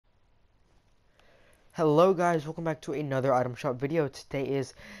Hello guys, welcome back to another item shop video. Today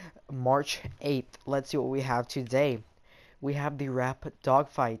is March 8th. Let's see what we have today. We have the rap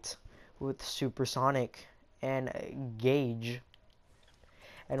dogfight with Supersonic and Gauge.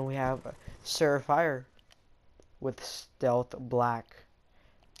 And we have Fire with Stealth Black.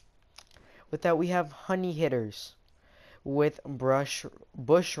 With that we have Honey Hitters with Bush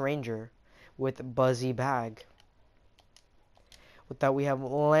Ranger with Buzzy Bag. With that we have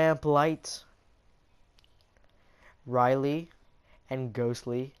Lamplight, Riley and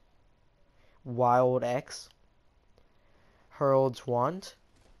Ghostly, Wild X, Herald's Wand.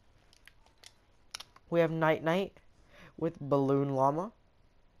 We have Night Knight with Balloon Llama,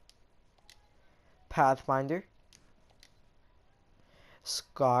 Pathfinder,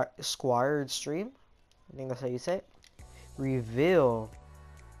 Squired Stream, I think that's how you say it, Reveal,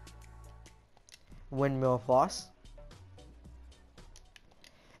 Windmill Floss,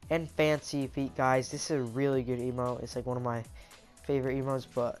 and Fancy Feet. Guys, this is a really good emote. It's like one of my favorite emotes,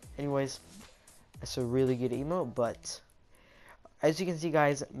 but anyways, it's a really good emote. But as you can see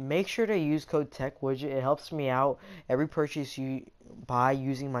guys, make sure to use code TechWidget. It helps me out. Every purchase you buy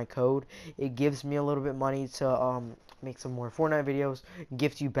using my code, it gives me a little bit money to make some more Fortnite videos,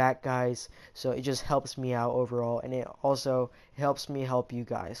 gift you back guys. So it just helps me out overall, and it also helps me help you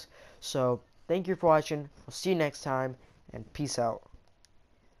guys. So thank you for watching. I'll see you next time, and peace out.